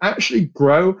people, actually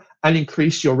grow and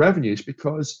increase your revenues,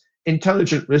 because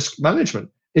intelligent risk management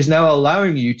is now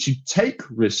allowing you to take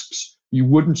risks you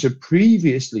wouldn't have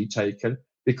previously taken,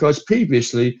 because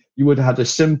previously you would have had a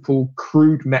simple,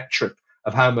 crude metric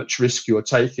of how much risk you're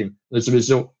taking. As a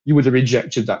result, you would have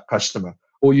rejected that customer,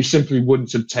 or you simply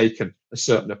wouldn't have taken a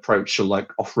certain approach to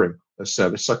like offering a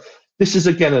service. So this is,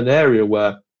 again, an area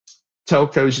where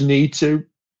telcos need to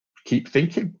keep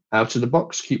thinking out of the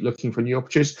box, keep looking for new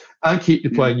opportunities, and keep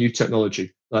deploying new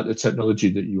technology, like the technology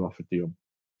that you offer, Dion.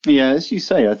 Yeah, as you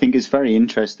say, I think it's very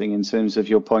interesting in terms of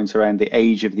your point around the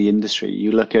age of the industry.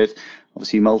 You look at,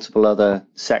 obviously, multiple other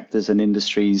sectors and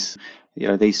industries.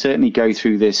 They certainly go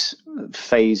through this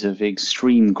phase of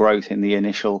extreme growth in the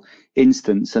initial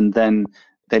instance, and then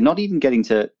they're not even getting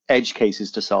to edge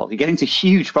cases to solve. You're getting to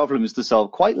huge problems to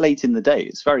solve quite late in the day.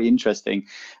 It's very interesting.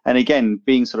 And again,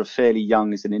 being sort of fairly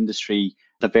young as an industry,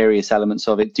 the various elements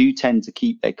of it do tend to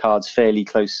keep their cards fairly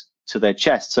close to their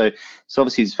chest. So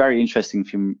obviously it's very interesting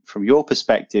from your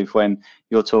perspective when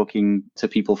you're talking to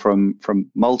people from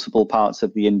multiple parts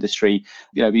of the industry.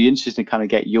 It'd be interesting to kind of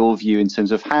get your view in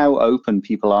terms of how open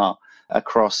people are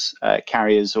across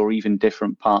carriers or even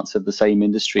different parts of the same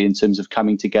industry in terms of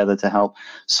coming together to help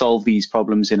solve these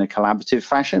problems in a collaborative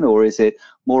fashion, or is it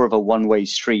more of a one-way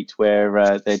street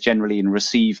where they're generally in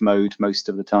receive mode most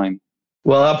of the time?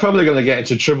 Well, I'm probably going to get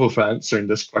into trouble for answering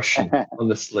this question,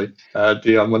 honestly,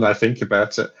 Dion, when I think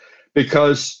about it,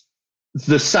 because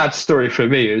the sad story for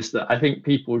me is that I think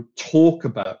people talk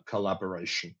about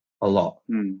collaboration a lot.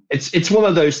 It's one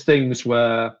of those things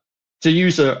where, to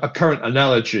use a current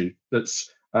analogy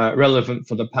that's relevant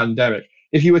for the pandemic,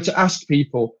 if you were to ask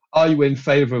people, are you in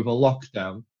favor of a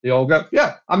lockdown? They all go,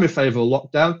 yeah, I'm in favor of a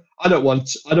lockdown. I don't want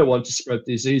to spread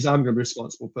disease. I'm going to be a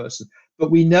responsible person.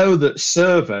 But we know that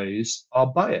surveys are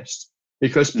biased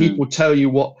because people tell you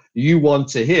what you want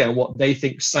to hear and what they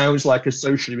think sounds like a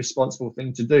socially responsible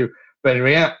thing to do. But in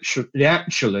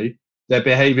actually, their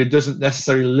behavior doesn't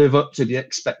necessarily live up to the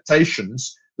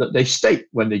expectations that they state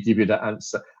when they give you that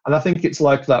answer. And I think it's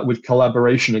like that with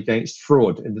collaboration against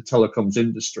fraud in the telecoms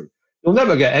industry. You'll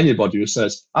never get anybody who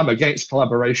says, I'm against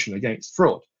collaboration against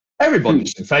fraud.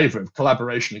 Everybody's in favor of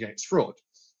collaboration against fraud.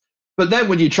 But then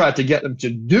when you try to get them to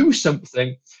do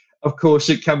something, of course,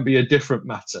 it can be a different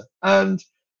matter. And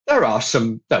there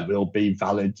will be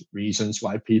valid reasons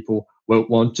why people won't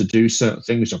want to do certain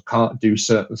things or can't do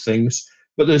certain things.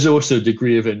 But there's also a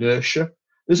degree of inertia.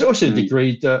 There's also a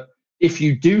degree that if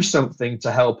you do something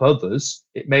to help others,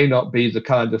 it may not be the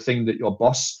kind of thing that your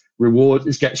boss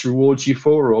gets rewards you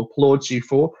for or applauds you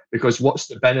for, because what's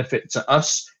the benefit to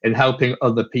us in helping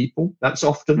other people? That's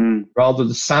often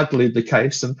rather sadly the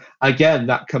case. And again,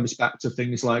 that comes back to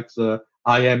things like the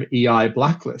IMEI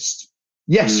blacklist.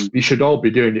 Yes, we should all be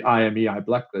doing the IMEI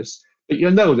blacklist, but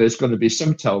there's going to be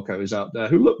some telcos out there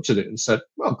who looked at it and said,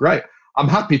 well, great, I'm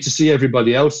happy to see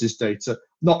everybody else's data,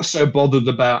 not so bothered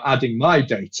about adding my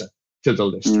data to the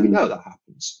list. We know that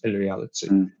happens in reality.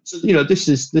 So this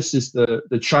is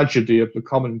the tragedy of the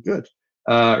common good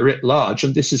writ large,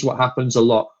 and this is what happens a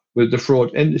lot with the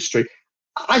fraud industry.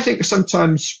 I think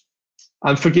sometimes,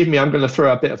 and forgive me, I'm going to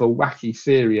throw a bit of a wacky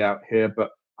theory out here,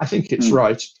 but I think it's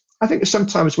right. I think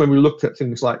sometimes when we look at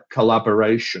things like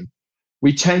collaboration,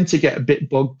 we tend to get a bit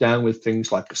bogged down with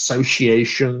things like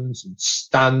associations and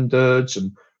standards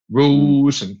and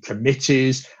rules and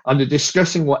committees, and they're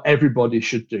discussing what everybody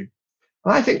should do.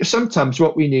 And I think sometimes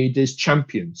what we need is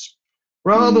champions.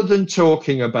 Rather than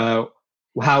talking about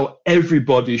how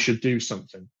everybody should do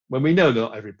something, when we know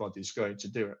not everybody's going to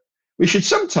do it, we should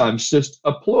sometimes just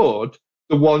applaud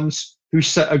the ones who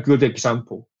set a good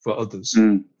example for others.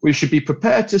 We should be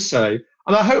prepared to say,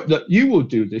 and I hope that you will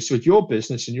do this with your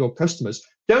business and your customers,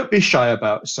 don't be shy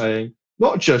about saying,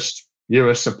 not just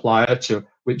you're a supplier to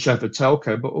whichever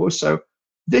telco, but also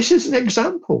this is an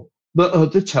example that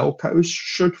other telcos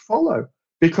should follow,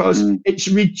 because it's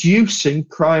reducing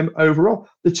crime overall.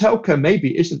 The telco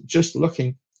maybe isn't just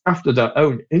looking after their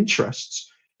own interests.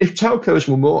 If telcos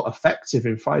were more effective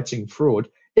in fighting fraud,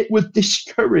 it would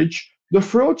discourage the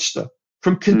fraudster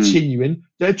from continuing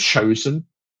their chosen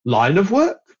line of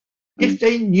work. If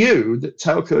they knew that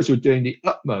telcos were doing the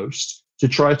utmost to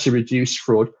try to reduce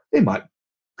fraud, they might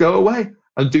go away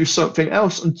and do something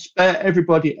else and spare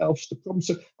everybody else the problem.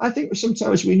 So I think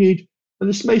sometimes we need, and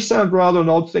this may sound rather an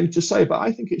odd thing to say, but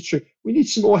I think it's true, we need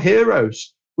some more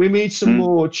heroes. We need some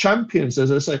more champions,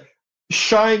 as I say,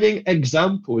 shining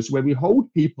examples where we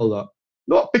hold people up,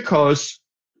 not because,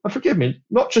 and forgive me,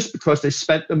 not just because they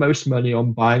spent the most money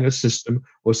on buying a system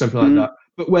or something like that,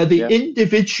 but where the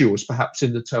individuals perhaps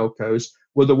in the telcos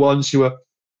were the ones who are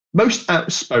most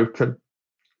outspoken,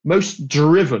 most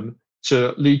driven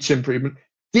to lead to improvement,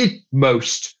 did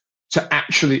most to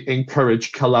actually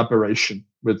encourage collaboration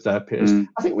with their peers.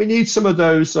 I think we need some of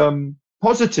those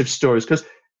positive stories, because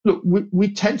look,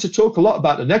 we tend to talk a lot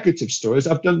about the negative stories.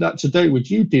 I've done that today with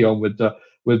you, Dion, with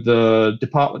the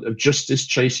Department of Justice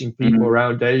chasing people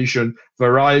around Asia, and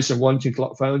Verizon wanting to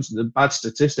lock phones, and the bad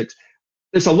statistics.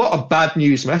 There's a lot of bad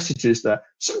news messages there.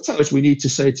 Sometimes we need to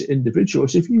say to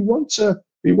individuals, if you want to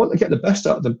get the best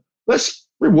out of them, let's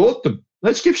reward them.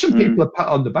 Let's give some people a pat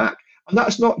on the back. And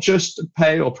that's not just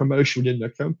pay or promotion within their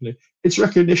company. It's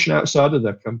recognition outside of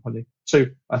their company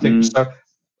too, I think. So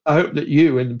I hope that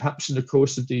you, and perhaps in the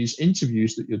course of these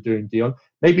interviews that you're doing, Dion,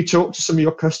 maybe talk to some of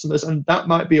your customers, and that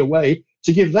might be a way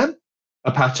to give them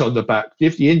a pat on the back,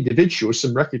 give the individual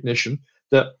some recognition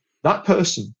that that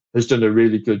person has done a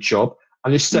really good job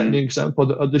and is setting an example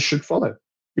that others should follow.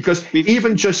 Because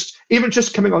even just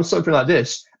coming on something like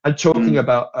this and talking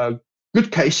about a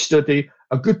good case study,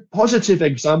 a good positive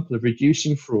example of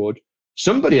reducing fraud,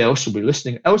 somebody else will be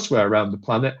listening elsewhere around the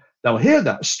planet. They'll hear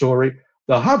that story.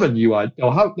 They'll have a new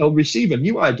idea. They'll receive a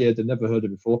new idea they've never heard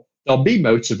of before. They'll be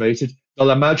motivated.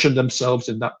 They'll imagine themselves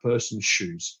in that person's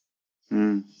shoes.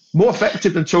 More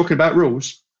effective than talking about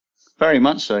rules. Very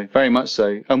much so, very much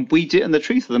so. And we do, and the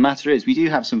truth of the matter is, we do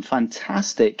have some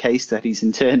fantastic case studies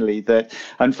internally that,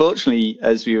 unfortunately,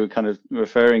 as we were kind of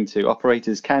referring to,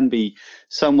 operators can be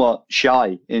somewhat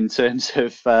shy in terms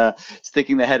of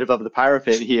sticking their head above the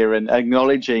parapet here and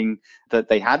acknowledging that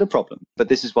they had a problem, but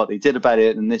this is what they did about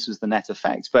it, and this was the net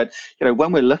effect. But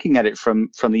when we're looking at it from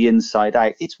the inside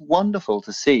out, it's wonderful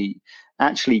to see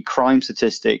actually crime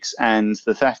statistics and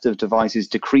the theft of devices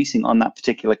decreasing on that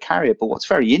particular carrier. But what's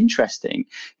very interesting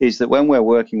is that when we're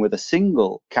working with a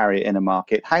single carrier in a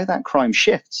market, how that crime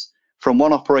shifts from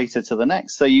one operator to the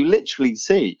next. So you literally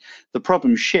see the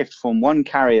problem shift from one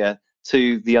carrier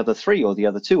to the other three or the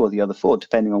other two or the other four,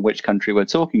 depending on which country we're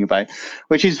talking about,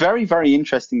 which is very, very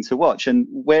interesting to watch. And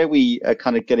where we are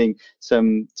kind of getting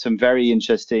some very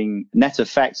interesting net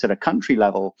effects at a country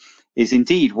level is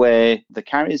indeed where the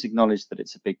carriers acknowledge that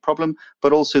it's a big problem,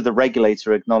 but also the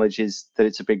regulator acknowledges that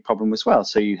it's a big problem as well.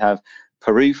 So you have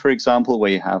Peru, for example,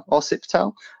 where you have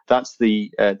OCIPTEL, that's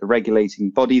the regulating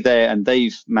body there, and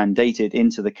they've mandated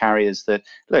into the carriers that,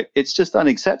 look, it's just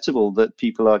unacceptable that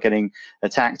people are getting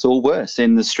attacked or worse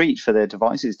in the street for their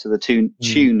devices to the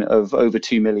tune of over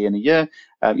 2 million a year.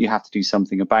 You have to do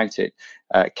something about it.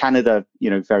 Canada,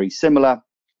 very similar.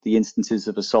 The instances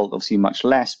of assault obviously much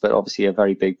less, but obviously a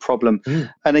very big problem.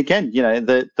 And again,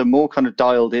 the more kind of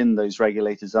dialed in those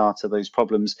regulators are to those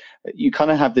problems, you kind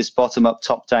of have this bottom up,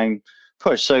 top down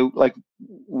push. So like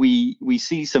we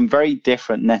see some very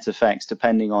different net effects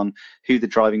depending on who the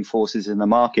driving force is in the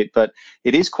market, but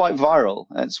it is quite viral.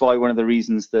 That's why one of the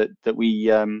reasons that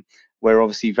we're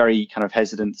obviously very kind of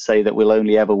hesitant to say that we'll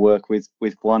only ever work with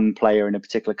one player in a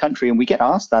particular country. And we get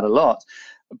asked that a lot,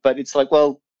 but it's like,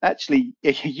 well, actually,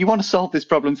 you want to solve this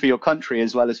problem for your country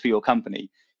as well as for your company.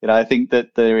 I think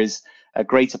that there is a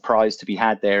greater prize to be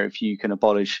had there if you can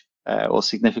abolish or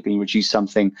significantly reduce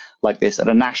something like this at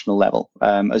a national level,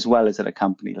 as well as at a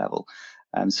company level.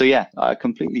 So yeah, I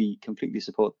completely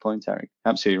support the point, Eric.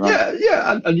 Absolutely right.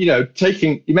 Yeah. And you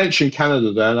mentioned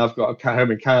Canada there, and I've got a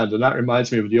home in Canada, and that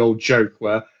reminds me of the old joke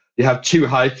where you have two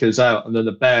hikers out, and then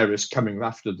a bear is coming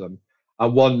after them,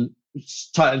 and one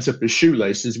tightens up his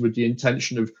shoelaces with the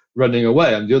intention of running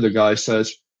away, and the other guy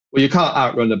says, "Well, you can't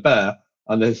outrun a bear,"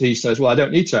 and then he says, "Well, I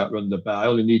don't need to outrun the bear. I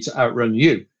only need to outrun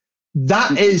you."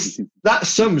 That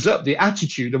sums up the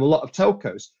attitude of a lot of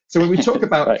telcos. So when we talk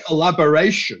about right.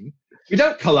 Collaboration, we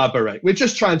don't collaborate. We're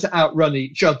just trying to outrun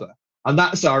each other, and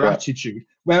that's our attitude.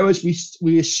 Whereas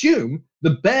we assume the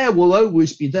bear will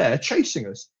always be there chasing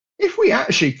us. If we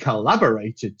actually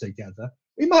collaborated together,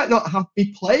 we might not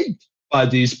be plagued by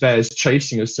these bears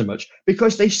chasing us so much,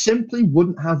 because they simply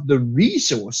wouldn't have the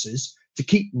resources to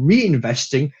keep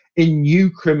reinvesting in new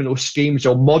criminal schemes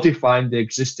or modifying the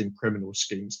existing criminal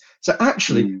schemes. So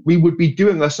actually, we would be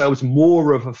doing ourselves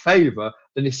more of a favor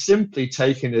than is simply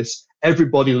taking this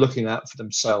everybody looking out for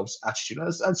themselves attitude.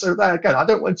 And so there again, I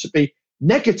don't want to be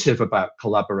negative about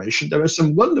collaboration. There are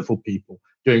some wonderful people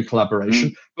doing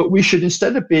collaboration, but we should,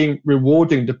 instead of being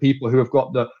rewarding the people who have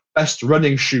got the best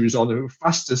running shoes on, who are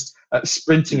fastest at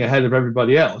sprinting ahead of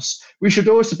everybody else, we should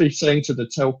also be saying to the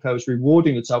telcos,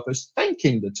 rewarding the telcos,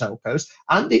 thanking the telcos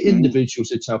and the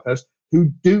individuals at telcos who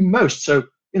do most. So,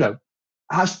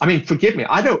 forgive me,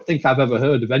 I don't think I've ever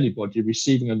heard of anybody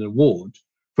receiving an award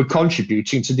for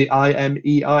contributing to the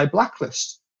IMEI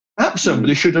blacklist. Perhaps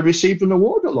somebody should have received an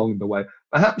award along the way.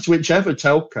 Perhaps whichever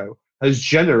telco has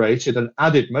generated and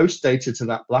added most data to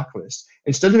that blacklist,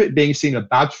 instead of it being seen a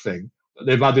bad thing, that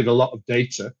they've added a lot of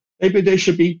data, maybe they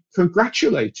should be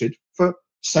congratulated for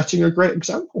setting a great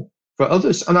example for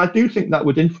others. And I do think that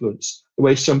would influence the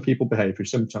way some people behave, who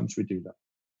sometimes we do that.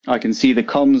 I can see the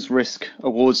Comms Risk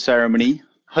Awards ceremony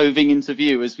hoving into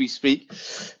view as we speak.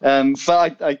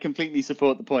 But I completely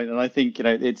support the point, and I think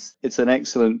it's an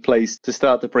excellent place to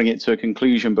start to bring it to a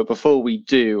conclusion. But before we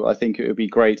do, I think it would be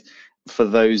great for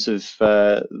those of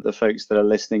the folks that are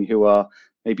listening who are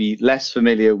maybe less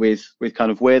familiar with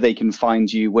kind of where they can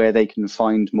find you, where they can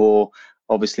find more.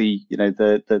 Obviously,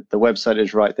 the website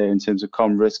is right there in terms of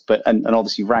CommRisk, but and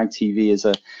obviously RAG TV is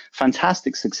a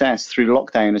fantastic success through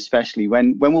lockdown, especially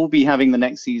when we'll be having the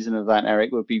next season of that.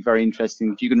 Eric, would be very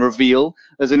interesting if you can reveal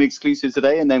as an exclusive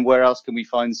today, and then where else can we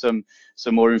find some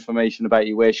more information about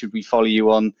you? Where should we follow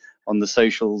you on the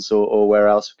socials, or where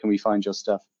else can we find your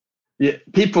stuff? Yeah,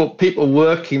 people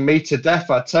working me to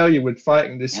death, I tell you, with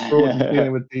fighting this fraud and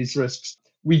dealing with these risks.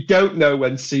 We don't know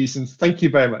when thank you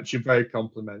very much, you're very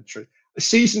complimentary.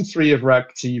 Season 3 of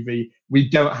RAG TV, we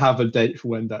don't have a date for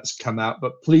when that's come out,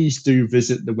 but please do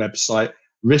visit the website,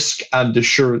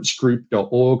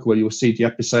 riskandassuranceGroup.org, where you'll see the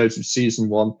episodes of season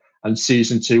 1 and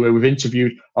season 2, where we've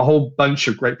interviewed a whole bunch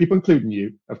of great people, including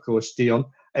you, of course, Dion,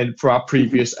 and for our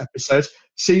previous episodes.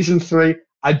 Season 3,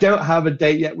 I don't have a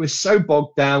date yet. We're so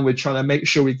bogged down. We're trying to make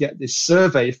sure we get this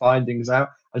survey findings out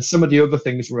and some of the other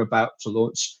things we're about to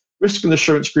launch.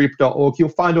 riskandassuranceGroup.org. You'll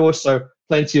find also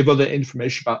plenty of other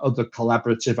information about other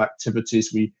collaborative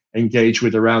activities we engage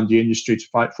with around the industry to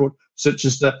fight fraud, such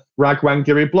as the RAG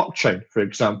Wangiri blockchain, for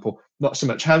example. Not so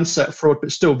much handset fraud,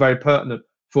 but still very pertinent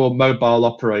for mobile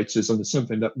operators, and it's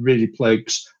something that really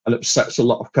plagues and upsets a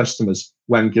lot of customers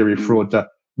when Giri fraud.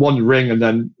 One ring, and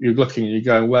then you're looking and you're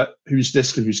going, "Well, who's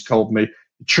this? Who's called me?"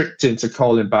 You're tricked into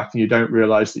calling back, and you don't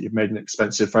realize that you've made an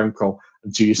expensive phone call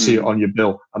until you see it on your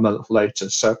bill a month later.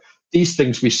 So these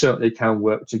things we certainly can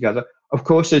work together. Of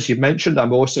course, as you mentioned,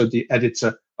 I'm also the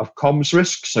editor of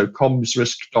CommsRisk, so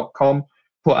commsrisk.com,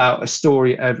 put out a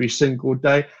story every single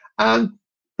day. And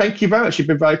thank you very much. You've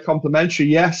been very complimentary.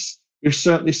 Yes, we've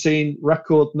certainly seen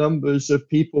record numbers of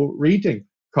people reading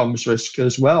CommsRisk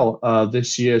as well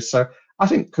this year. So I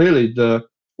think clearly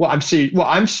what I'm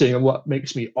seeing and what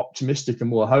makes me optimistic and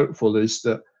more hopeful is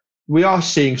that we are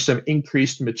seeing some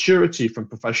increased maturity from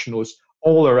professionals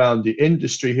all around the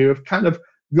industry who have kind of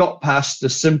got past the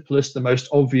simplest, the most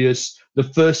obvious, the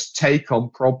first take on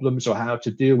problems or how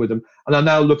to deal with them, and are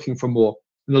now looking for more.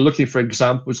 And they're looking for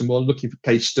examples and more, looking for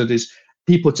case studies,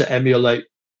 people to emulate,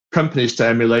 companies to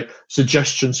emulate,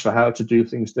 suggestions for how to do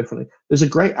things differently. There's a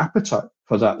great appetite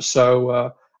for that.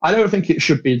 So I don't think it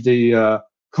should be the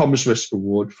CommsRisk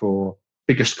Award for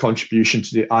biggest contribution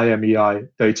to the IMEI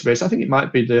database. I think it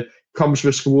might be the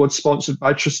CommsRisk Award sponsored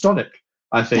by Trustonic.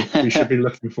 I think we should be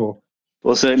looking for.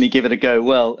 We'll certainly give it a go.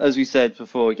 Well, as we said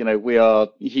before, we are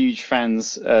huge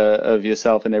fans of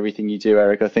yourself and everything you do,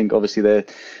 Eric. I think obviously there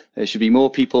should be more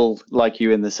people like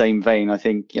you in the same vein. I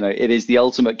think, it is the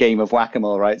ultimate game of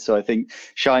whack-a-mole, right? So I think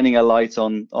shining a light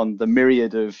on the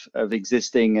myriad of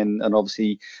existing and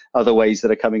obviously other ways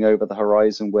that are coming over the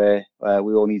horizon where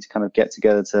we all need to kind of get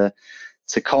together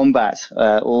to combat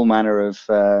all manner of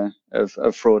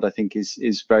fraud, I think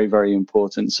is very, very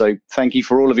important. So thank you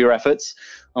for all of your efforts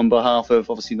on behalf of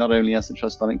obviously not only us at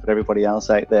Trustonic, but everybody else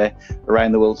out there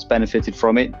around the world that's benefited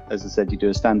from it. As I said, you do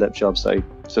a stand-up job. So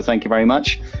thank you very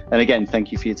much. And again,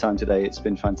 thank you for your time today. It's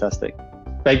been fantastic.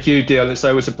 Thank you, Dion. It's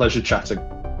always a pleasure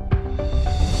chatting.